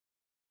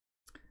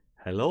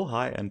Hello,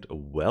 hi, and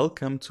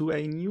welcome to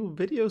a new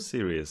video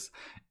series.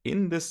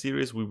 In this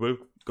series, we will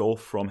go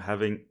from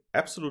having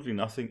absolutely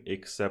nothing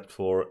except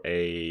for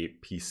a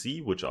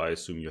PC, which I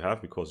assume you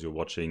have because you're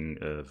watching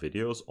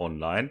videos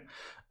online,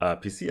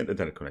 PC and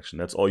internet connection.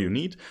 That's all you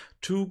need,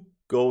 to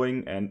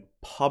going and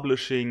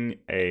publishing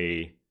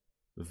a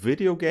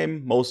video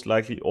game, most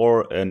likely,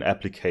 or an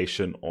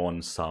application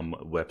on some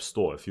web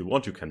store. If you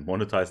want, you can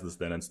monetize this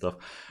then and stuff.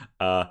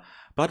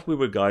 But we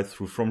will guide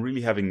through from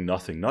really having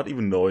nothing, not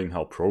even knowing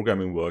how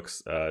programming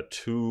works,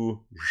 to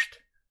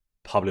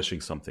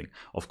publishing something.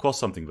 Of course,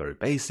 something very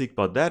basic,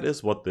 but that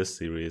is what this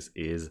series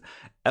is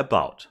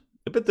about.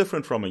 A bit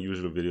different from my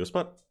usual videos,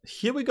 but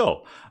here we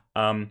go.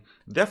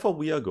 Therefore,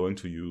 we are going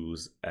to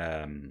use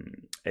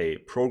a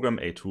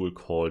tool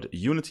called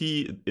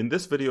Unity. In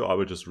this video, I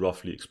will just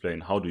roughly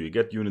explain how do you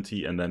get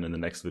Unity, and then in the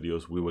next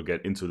videos, we will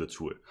get into the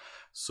tool.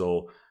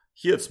 So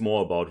here it's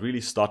more about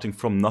really starting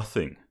from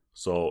nothing.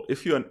 So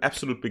if you're an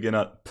absolute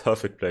beginner,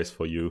 perfect place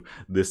for you.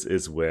 This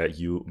is where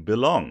you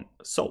belong.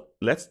 So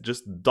let's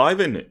just dive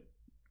into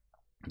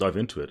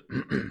it.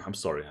 I'm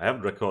sorry, I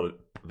haven't recorded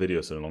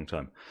videos in a long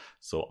time,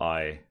 so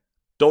I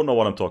don't know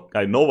what I'm talking.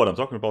 I know what I'm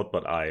talking about,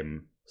 but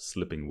I'm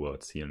slipping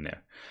words here and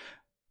there.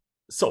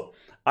 So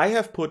I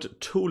have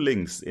put two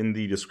links in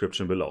the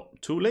description below.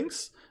 Two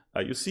links.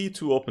 You see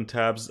two open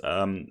tabs.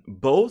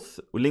 Both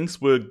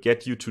links will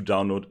get you to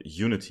download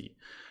Unity.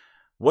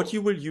 What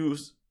you will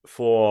use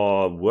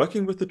for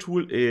working with the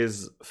tool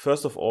is,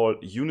 first of all,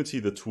 Unity,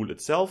 the tool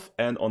itself,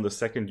 and on the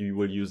second, you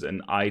will use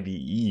an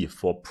IDE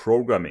for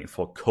programming,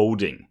 for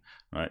coding,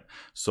 right?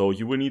 So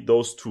you will need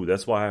those two.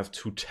 That's why I have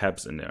two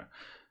tabs in there.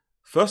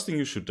 First thing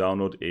you should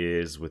download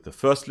is with the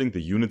first link,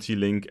 the Unity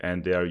link,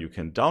 and there you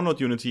can download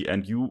Unity,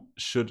 and you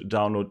should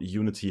download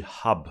Unity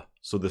Hub.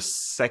 So the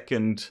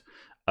second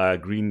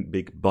green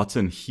big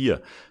button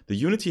here. The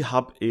Unity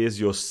Hub is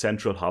your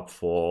central hub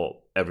for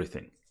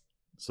everything.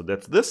 So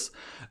that's this.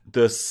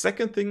 The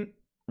second thing,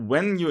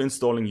 when you're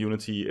installing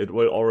Unity, it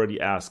will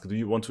already ask, do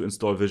you want to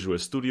install Visual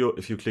Studio?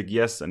 If you click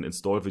yes and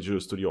install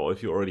Visual Studio, or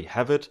if you already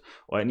have it,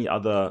 or any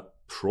other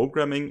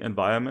programming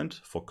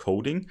environment for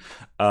coding,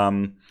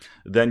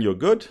 then you're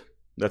good.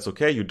 That's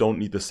okay. You don't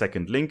need the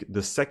second link.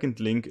 The second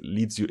link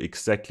leads you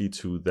exactly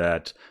to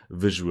that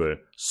Visual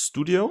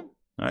Studio.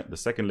 Right, the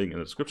second link in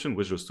the description,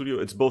 Visual Studio.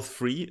 It's both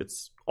free.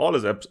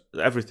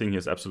 Everything here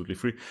is absolutely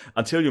free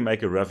until you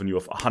make a revenue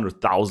of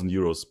 100,000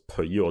 euros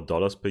per year or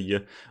dollars per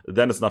year.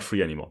 Then it's not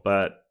free anymore,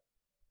 but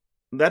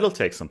that'll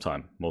take some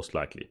time, most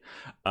likely.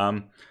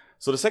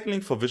 So the second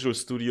link for Visual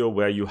Studio,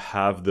 where you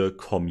have the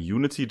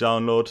community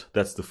download,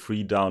 that's the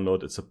free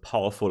download. It's a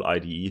powerful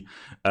IDE.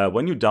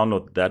 When you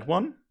download that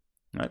one,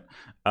 right,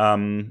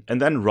 and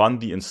then run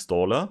the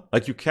installer,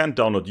 like you can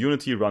download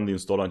Unity, run the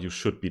installer, and you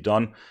should be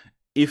done.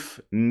 If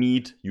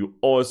need, you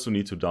also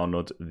need to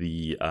download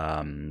the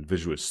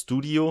Visual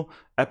Studio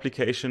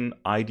application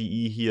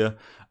IDE here.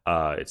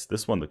 It's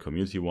this one, the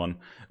community one.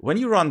 When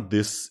you run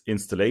this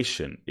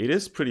installation, it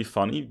is pretty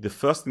funny. The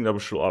first thing that will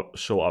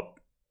show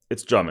up,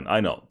 it's German, I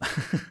know.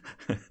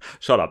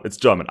 Shut up, it's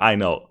German, I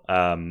know.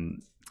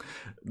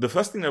 The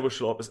first thing that will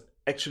show up is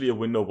actually a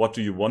window, what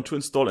do you want to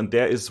install? And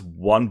there is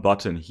one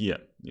button here.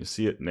 You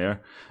see it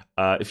there.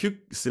 If you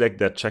select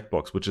that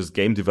checkbox, which is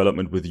game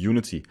development with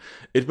Unity,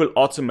 it will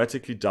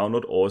automatically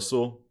download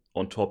also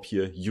on top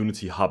here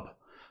Unity Hub.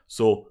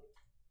 So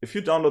if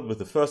you download with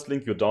the first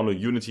link, you download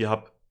Unity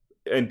Hub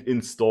and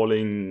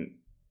installing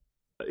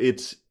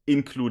it,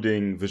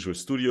 including Visual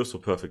Studio, so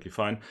perfectly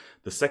fine.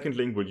 The second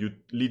link will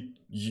lead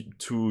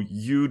to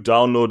you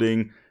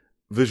downloading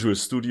Visual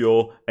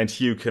Studio, and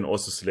here you can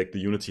also select the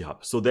Unity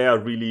Hub. So they are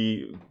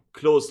really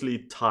closely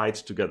tied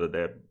together.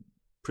 They're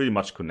pretty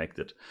much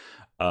connected.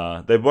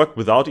 They work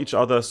without each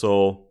other,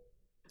 so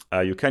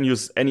you can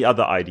use any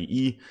other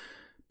IDE,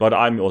 but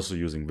I'm also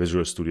using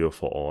Visual Studio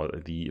for all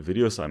the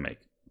videos I make.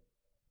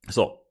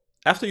 So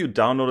after you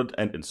downloaded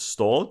and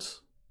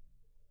installed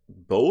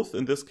both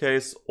in this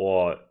case,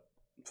 or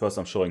first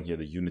I'm showing here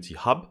the Unity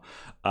Hub,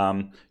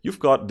 you've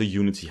got the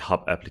Unity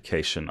Hub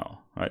application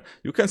now, right?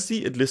 You can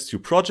see it lists you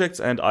projects,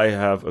 and I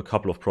have a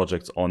couple of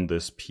projects on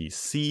this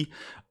PC,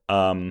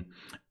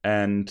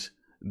 and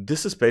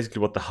this is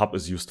basically what the hub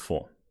is used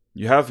for.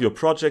 You have your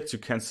projects, you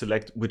can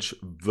select which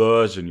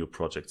version your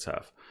projects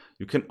have.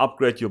 You can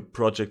upgrade your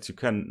projects, you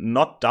can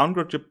not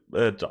downgrade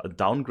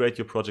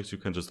your projects, you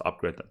can just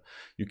upgrade them.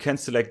 You can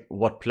select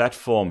what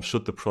platform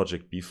should the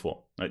project be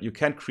for. Right? You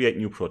can create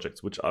new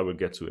projects, which I will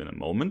get to in a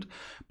moment.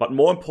 But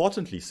more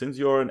importantly, since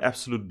you're an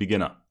absolute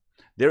beginner,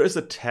 there is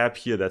a tab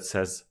here that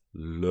says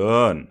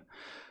Learn.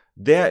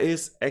 There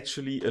is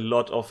actually a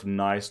lot of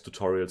nice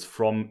tutorials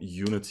from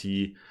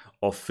Unity,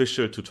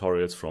 official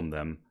tutorials from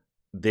them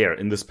there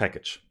in this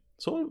package.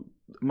 So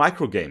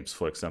micro games,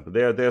 for example,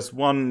 there's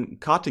one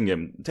karting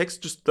game. It takes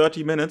just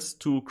 30 minutes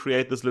to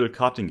create this little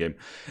karting game.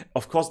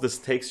 Of course, this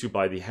takes you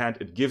by the hand.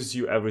 It gives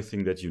you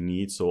everything that you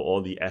need. So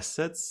all the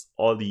assets,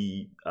 all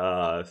the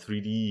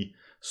 3D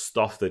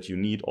stuff that you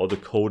need, all the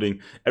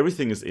coding,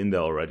 everything is in there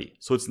already.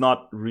 So it's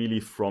not really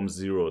from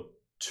zero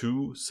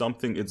to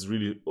something, it's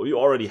really, you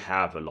already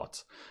have a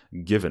lot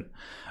given.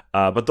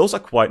 But those are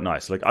quite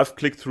nice. Like I've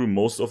clicked through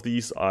most of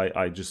these.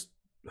 I just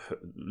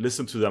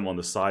listen to them on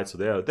the side, so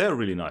they're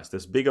really nice.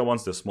 There's bigger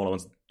ones, there's smaller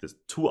ones. There's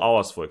 2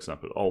 hours, for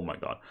example. Oh my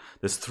god.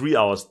 There's 3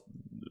 hours.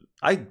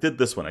 I did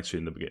this one actually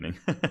in the beginning.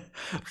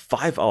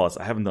 5 hours.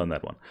 I haven't done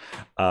that one.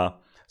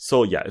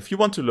 So yeah, if you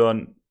want to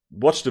learn,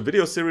 watch the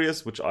video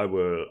series, which I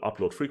will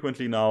upload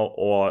frequently now,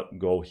 or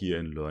go here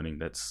in learning.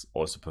 That's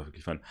also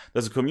perfectly fine.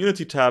 There's a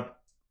community tab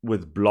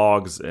with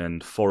blogs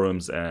and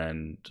forums,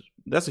 and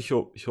there's a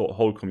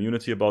whole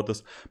community about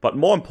this. But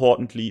more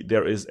importantly,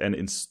 there is an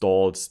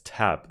installs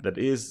tab that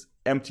is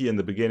empty in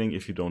the beginning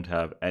if you don't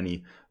have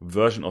any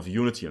version of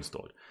Unity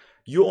installed.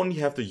 You only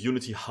have the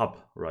Unity Hub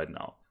right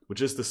now,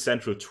 which is the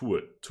central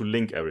tool to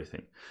link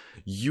everything.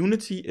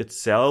 Unity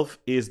itself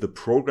is the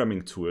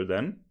programming tool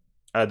then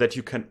that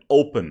you can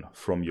open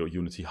from your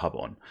Unity Hub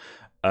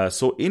on.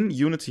 So in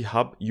Unity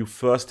Hub, you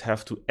first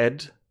have to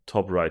add,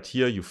 top right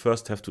here, you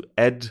first have to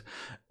add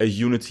a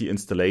Unity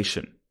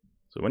installation.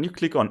 So when you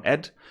click on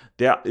add,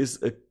 there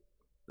is a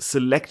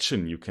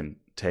selection you can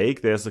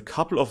take. There's a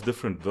couple of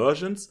different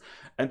versions,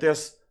 and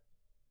there's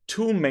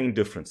 2 main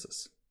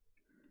differences.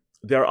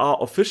 There are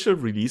official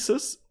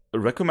releases, a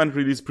recommended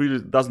release,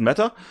 doesn't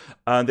matter.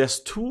 There's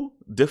 2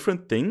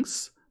 different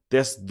things.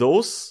 There's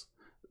those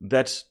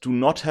that do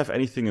not have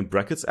anything in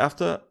brackets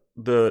after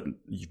the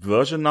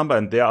version number,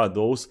 and there are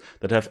those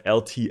that have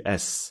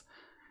LTS.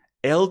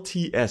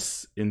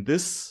 LTS in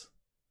this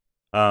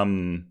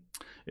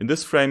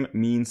frame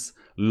means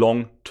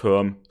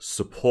long-term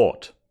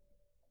support.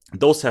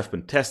 Those have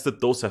been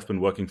tested, those have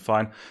been working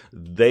fine.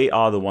 They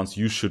are the ones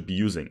you should be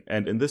using.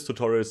 And in this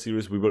tutorial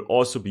series, we will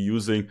also be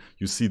using,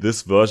 you see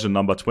this version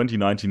number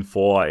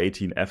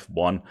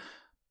 2019-4.18F1.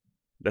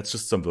 That's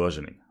just some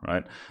versioning,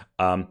 right?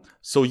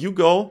 So you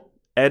go,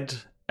 add,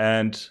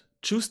 and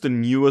choose the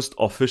newest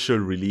official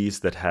release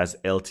that has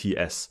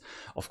LTS.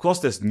 Of course,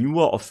 there's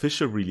newer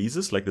official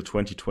releases like the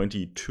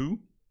 2022.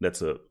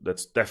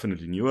 That's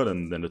definitely newer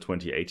than the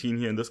 2018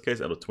 here in this case,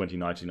 or the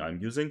 2019 I'm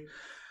using.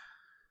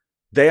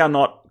 They are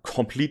not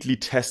completely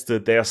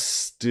tested. They are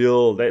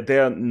still,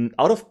 they're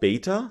out of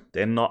beta.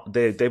 They're not,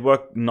 they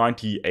work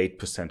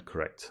 98%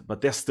 correct, but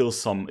there's still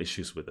some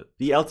issues with it.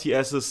 The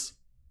LTS is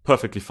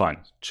perfectly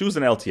fine. Choose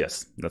an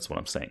LTS. That's what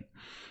I'm saying.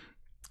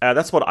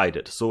 That's what I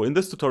did. So in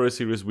this tutorial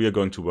series, we are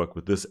going to work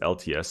with this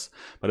LTS,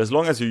 but as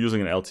long as you're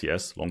using an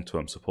LTS,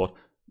 long-term support,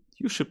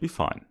 you should be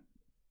fine.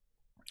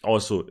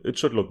 Also, it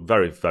should look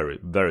very, very,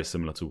 very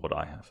similar to what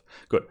I have.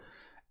 Good.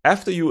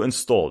 After you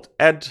installed,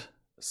 add,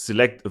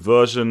 select a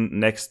version,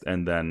 next,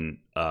 and then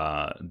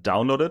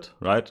download it,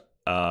 right?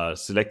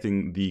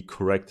 Selecting the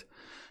correct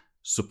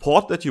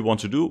support that you want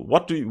to do.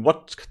 What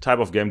type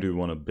of game do you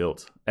want to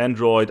build?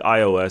 Android,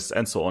 iOS,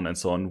 and so on and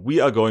so on.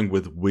 We are going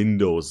with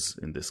Windows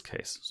in this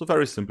case. So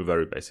very simple,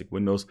 very basic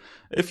Windows.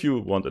 If you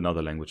want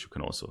another language, you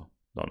can also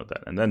download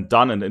that. And then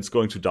done, and it's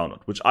going to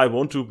download, which I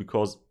won't do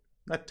because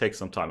that takes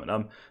some time. And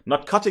I'm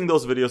not cutting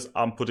those videos,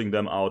 I'm putting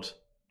them out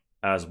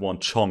as one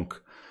chunk.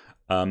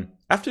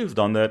 After you've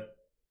done that,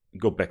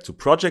 go back to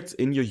projects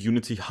in your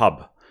Unity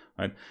Hub.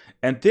 Right?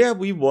 And there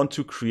we want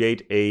to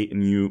create a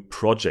new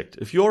project.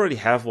 If you already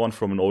have one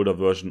from an older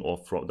version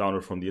or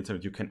download from the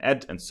internet, you can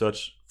add and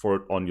search for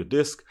it on your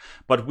disk.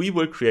 But we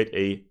will create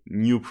a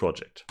new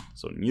project.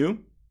 So new.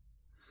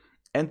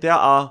 And there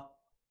are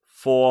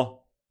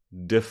 4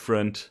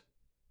 different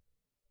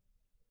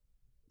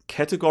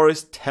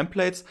categories,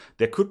 templates.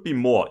 There could be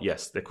more.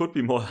 Yes, there could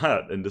be more.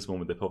 In this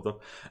moment they popped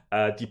up.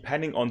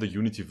 Depending on the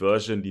Unity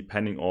version,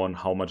 depending on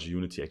how much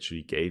Unity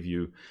actually gave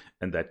you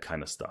and that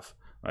kind of stuff.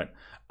 Right.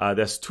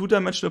 There's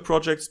 2-dimensional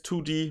projects,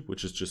 2D,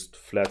 which is just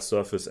flat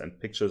surface and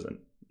pictures and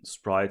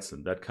sprites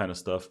and that kind of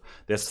stuff.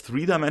 There's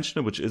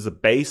 3-dimensional, which is a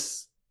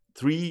base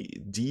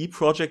 3D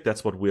project.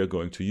 That's what we are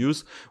going to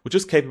use, which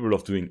is capable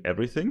of doing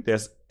everything.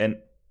 There's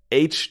an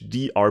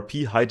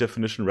HDRP, high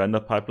definition render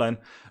pipeline,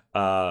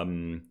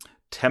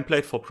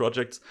 template for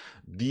projects.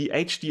 The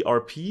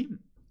HDRP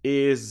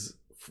is,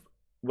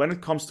 when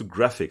it comes to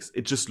graphics,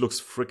 it just looks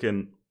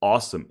freaking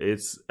awesome.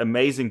 It's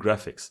amazing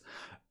graphics.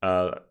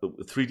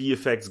 3D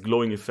effects,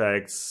 glowing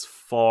effects,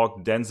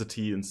 fog,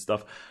 density and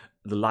stuff.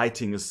 The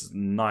lighting is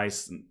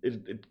nice.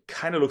 It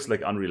kind of looks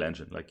like Unreal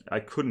Engine. Like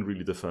I couldn't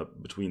really differ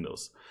between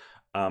those.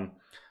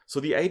 So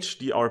the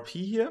HDRP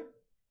here,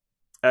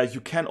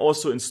 you can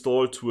also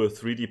install to a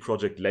 3D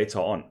project later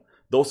on.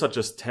 Those are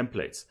just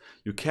templates.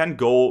 You can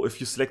go, if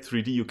you select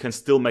 3D, you can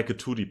still make a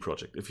 2D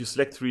project. If you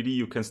select 3D,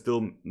 you can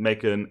still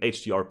make an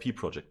HDRP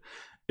project.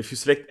 If you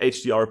select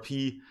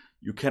HDRP,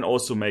 you can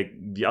also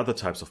make the other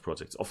types of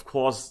projects. Of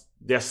course,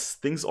 there's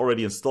things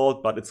already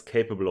installed, but it's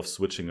capable of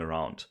switching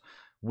around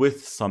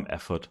with some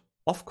effort,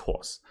 of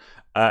course.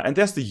 And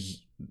there's the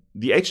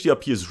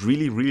HDRP is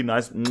really, really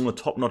nice,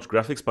 top-notch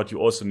graphics, but you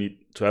also need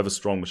to have a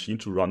strong machine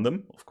to run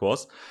them, of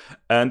course.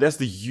 And there's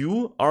the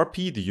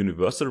URP, the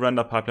Universal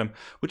Render Pipeline,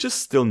 which is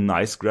still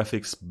nice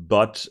graphics,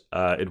 but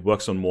it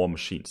works on more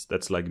machines.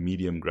 That's like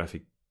medium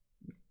graphic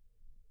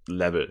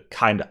level,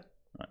 kinda.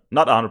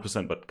 Not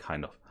 100%, but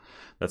kind of.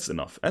 That's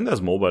enough. And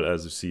there's mobile,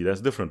 as you see, there's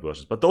different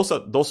versions, but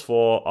those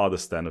four are the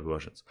standard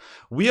versions.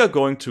 We are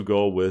going to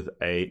go with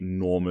a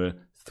normal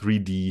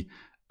 3D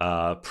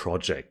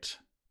project.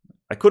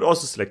 I could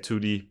also select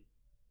 2D,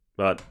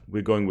 but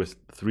we're going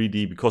with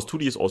 3D because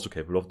 2D is also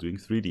capable of doing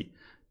 3D,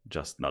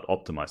 just not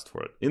optimized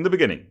for it. In the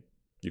beginning,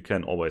 you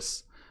can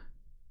always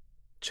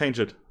change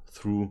it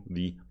through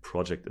the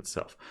project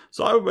itself.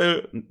 So I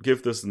will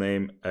give this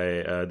name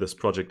this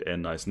project a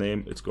nice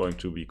name. It's going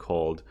to be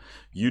called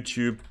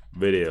YouTube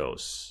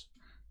Videos.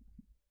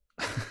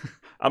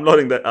 I'm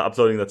uploading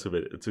that to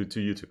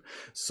YouTube.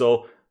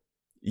 So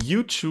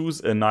you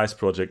choose a nice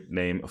project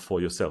name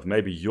for yourself.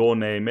 Maybe your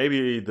name,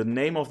 maybe the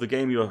name of the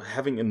game you're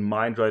having in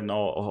mind right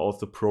now, or of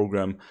the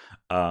program.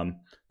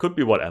 Could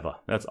be whatever.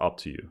 That's up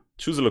to you.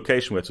 Choose a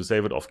location where to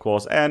save it, of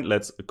course, and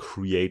let's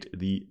create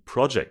the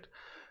project.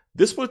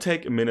 This will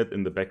take a minute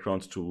in the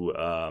background to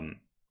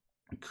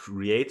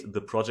create the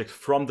project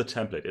from the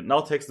template. It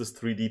now takes this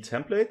 3D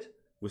template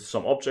with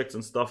some objects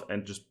and stuff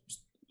and just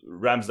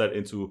rams that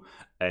into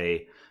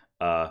a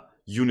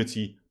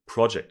Unity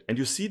project. And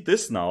you see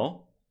this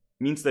now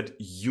means that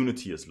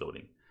Unity is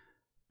loading.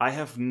 I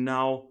have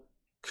now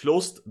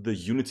closed the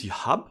Unity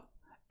hub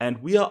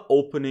and we are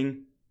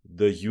opening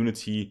the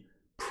Unity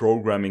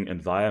programming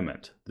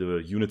environment,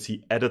 the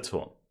Unity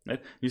editor.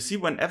 Right? You see,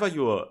 whenever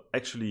you're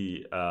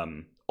actually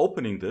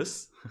opening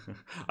this,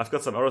 I've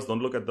got some errors.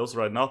 Don't look at those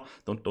right now.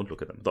 Don't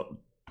look at them.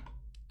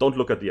 Don't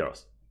look at the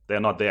errors. They're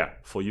not there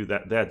for you.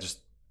 They're just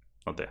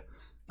not there.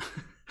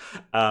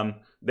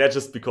 They're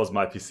just because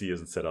my PC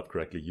isn't set up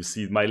correctly. You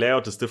see, my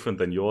layout is different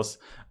than yours.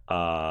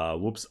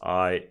 Whoops,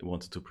 I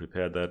wanted to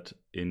prepare that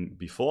in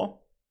before.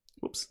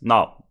 Whoops,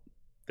 now,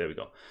 there we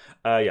go.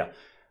 Yeah,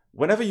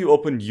 whenever you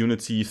open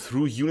Unity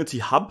through Unity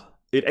Hub,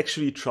 it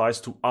actually tries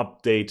to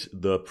update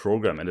the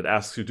program and it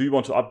asks you, do you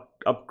want to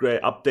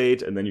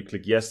update? And then you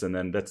click yes, and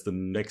then that's the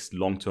next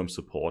long-term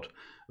support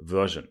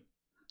version.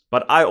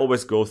 But I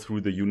always go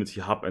through the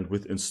Unity Hub, and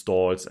with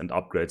installs and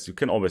upgrades, you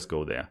can always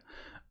go there.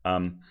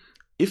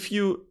 If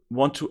you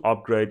want to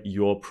upgrade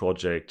your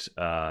project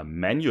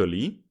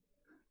manually,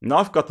 now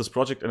I've got this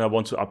project and I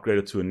want to upgrade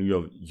it to a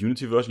newer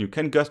Unity version, you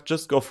can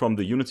just go from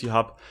the Unity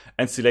Hub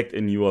and select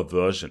a newer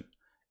version.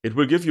 It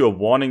will give you a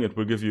warning. It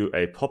will give you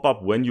a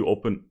pop-up when you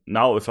open.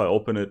 Now, if I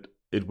open it,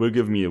 it will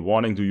give me a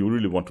warning. Do you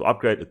really want to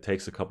upgrade? It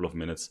takes a couple of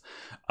minutes.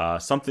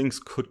 Some things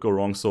could go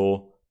wrong,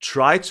 so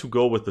try to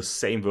go with the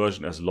same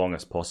version as long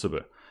as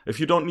possible. If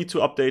you don't need to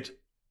update,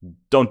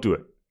 don't do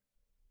it.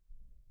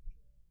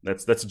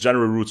 That's a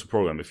general rule to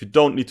program. If you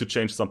don't need to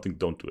change something,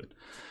 don't do it.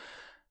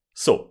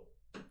 So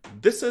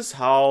this is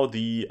how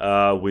the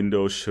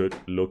window should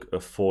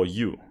look for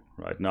you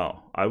right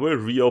now. I will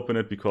reopen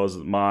it because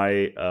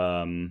my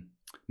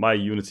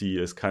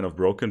Unity is kind of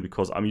broken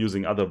because I'm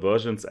using other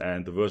versions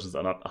and the versions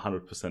are not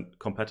 100%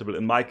 compatible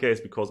in my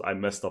case because I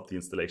messed up the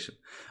installation.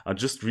 I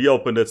just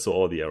reopened it, so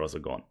all the errors are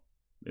gone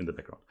in the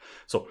background.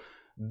 So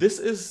this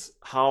is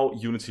how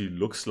Unity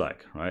looks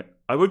like, right?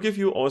 I will give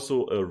you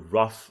also a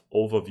rough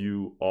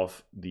overview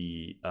of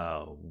the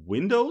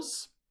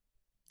windows,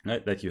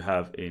 right, that you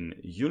have in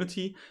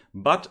Unity,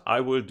 but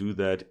I will do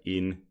that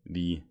in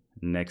the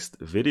next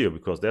video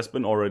because there's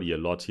been already a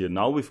lot here.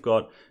 Now we've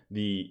got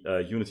the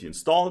Unity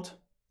installed.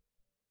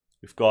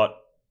 We've got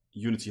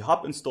Unity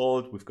Hub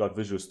installed. We've got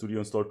Visual Studio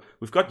installed.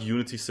 We've got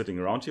Unity sitting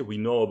around here. We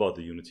know about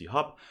the Unity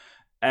Hub.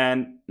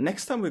 And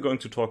next time we're going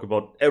to talk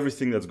about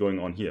everything that's going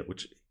on here,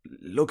 which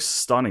looks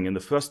stunning. In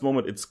the first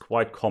moment, it's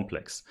quite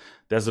complex.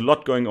 There's a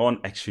lot going on.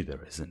 Actually,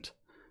 there isn't.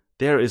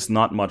 There is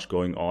not much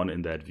going on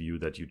in that view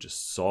that you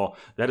just saw.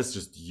 That is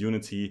just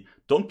Unity.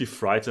 Don't be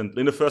frightened.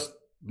 In the first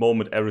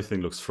moment,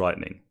 everything looks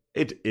frightening.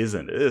 It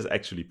isn't. It is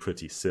actually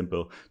pretty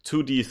simple.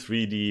 2D,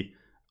 3D,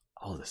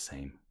 all the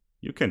same.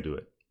 You can do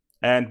it.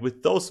 And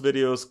with those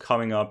videos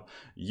coming up,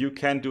 you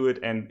can do it.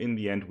 And in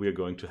the end, we're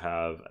going to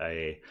have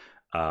a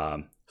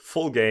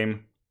full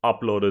game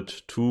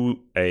uploaded to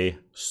a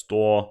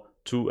store,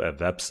 to a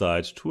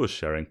website, to a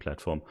sharing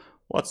platform,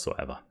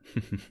 whatsoever.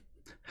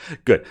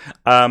 Good.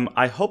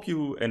 I hope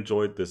you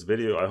enjoyed this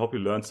video. I hope you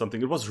learned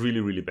something. It was really,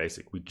 really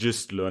basic. We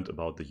just learned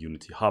about the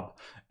Unity Hub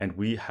and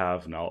we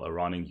have now a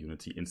running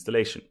Unity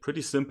installation.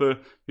 Pretty simple.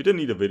 You didn't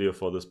need a video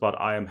for this, but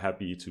I am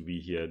happy to be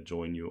here,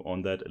 join you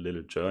on that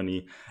little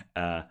journey.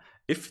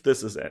 If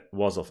this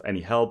was of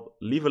any help,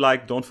 leave a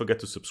like. Don't forget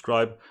to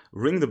subscribe.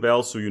 Ring the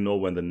bell so you know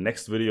when the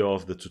next video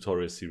of the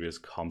tutorial series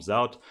comes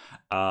out.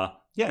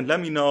 Yeah, and let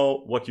me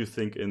know what you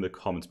think in the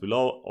comments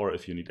below, or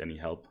if you need any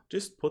help,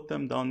 just put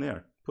them down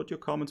there. Put your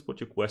comments, put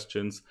your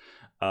questions,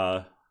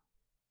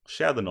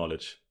 share the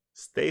knowledge.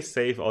 Stay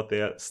safe out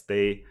there,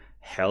 stay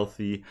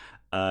healthy,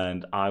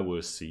 and I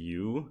will see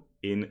you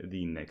in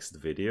the next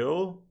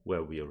video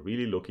where we are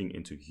really looking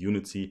into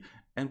Unity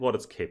and what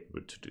it's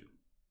capable to do.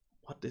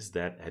 What is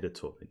that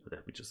editor window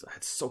that we just,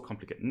 it's so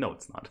complicated. No,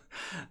 it's not.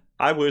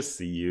 I will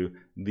see you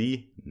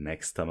the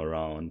next time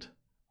around.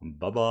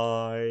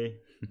 Bye-bye.